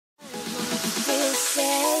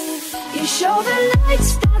you show the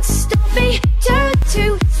lights that stop me, turn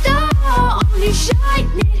to star, only shine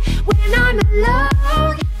it when I'm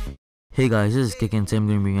alone. Hey guys, this is Kickin'. Today I'm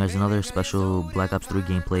going to bring you guys another special Black Ops 3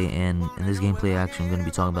 gameplay, and in this gameplay actually I'm going to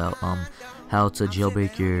be talking about how to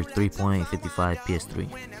jailbreak your 3.55 PS3.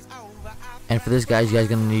 And for this guys, you guys are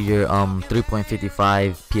going to need your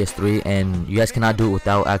 3.55 PS3, and you guys cannot do it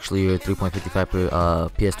without actually your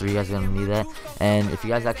 3.55 PS3. You guys are going to need that. And if you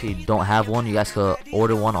guys actually don't have one, you guys could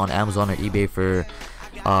order one on Amazon or eBay for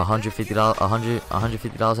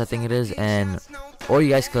 $150 I think it is, and or you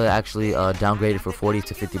guys could actually downgrade it for 40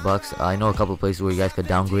 to 50 bucks. I know a couple of places where you guys could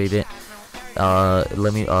downgrade it.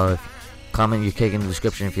 Let me comment your kick in the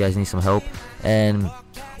description if you guys need some help, and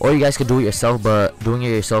or you guys could do it yourself, but doing it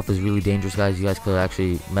yourself is really dangerous guys. You guys could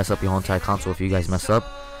actually mess up your whole entire console if you guys mess up.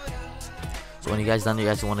 So when you guys done, you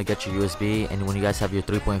guys want to get your USB, and when you guys have your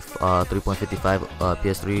 3.55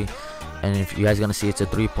 PS3, and if you guys gonna see it's a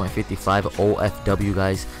 3.55 OFW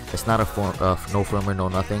guys, it's not a no firmware, no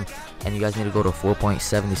nothing, and you guys need to go to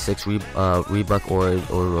 4.76 Reebok or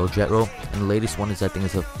Jetro, and the latest one is I think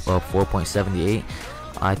it's a 4.78.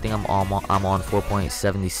 I think I'm on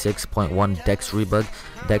 4.76.1 Dex Reebok.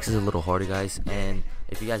 Dex is a little harder guys, and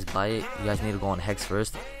if you guys buy it, you guys need to go on Hex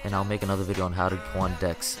first, and I'll make another video on how to go on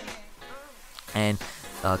Dex. And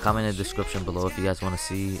comment in the description below if you guys want to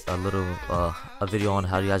see a video on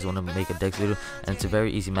how you guys want to make a Dex video, and it's a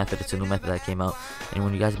very easy method. It's a new method that came out, and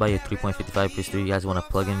when you guys buy your 3.55 PS3, you guys want to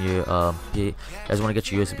plug in your you guys want to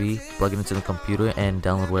get your USB, plug it into the computer, and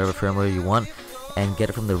download whatever firmware you want, and get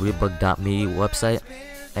it from the Reebok.me website,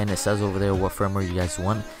 and it says over there what firmware you guys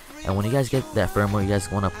want. And when you guys get that firmware, you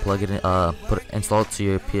guys want to plug it in, install it to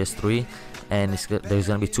your PS3, and there's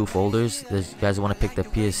gonna be two folders. You guys want to pick the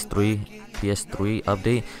PS3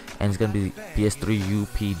 update, and it's gonna be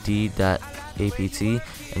PS3upd.apt,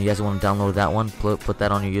 and you guys want to download that one, put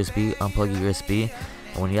that on your USB, unplug your USB,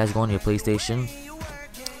 and when you guys go on your PlayStation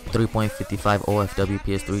 3.55 OFW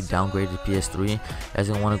PS3 downgraded PS3, you guys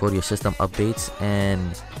gonna want to go to your system updates,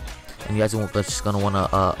 and you guys are just gonna want to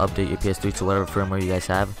update your PS3 to whatever firmware you guys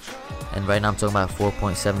have. And right now I'm talking about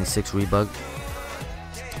 4.76 Reebok.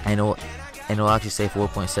 I know it'll actually say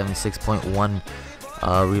 4.76.1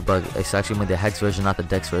 Reebok. It's actually the Hex version, not the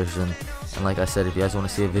Dex version. And like I said, if you guys want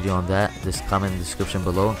to see a video on that, just comment in the description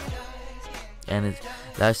below. And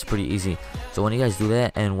that's pretty easy. So when you guys do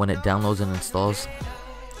that, and when it downloads and installs,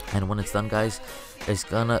 and when it's done guys, it's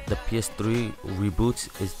gonna, the PS3 reboots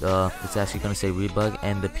is it's actually gonna say Reebok,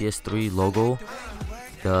 and the PS3 logo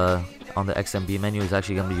on the XMB menu is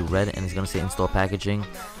actually gonna be red, and it's gonna say install packaging.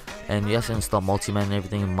 And you guys can install multi-man and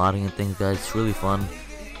everything, and modding and things guys. It's really fun.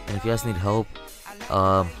 And if you guys need help,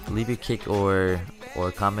 leave your kick or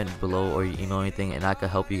comment below, or email anything, and I can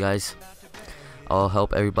help you guys. I'll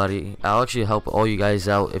help everybody. I'll actually help all you guys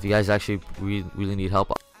out if you guys actually really need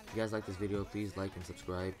help. If you guys like this video, please like and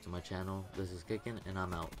subscribe to my channel. This is Kickin', and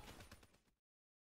I'm out.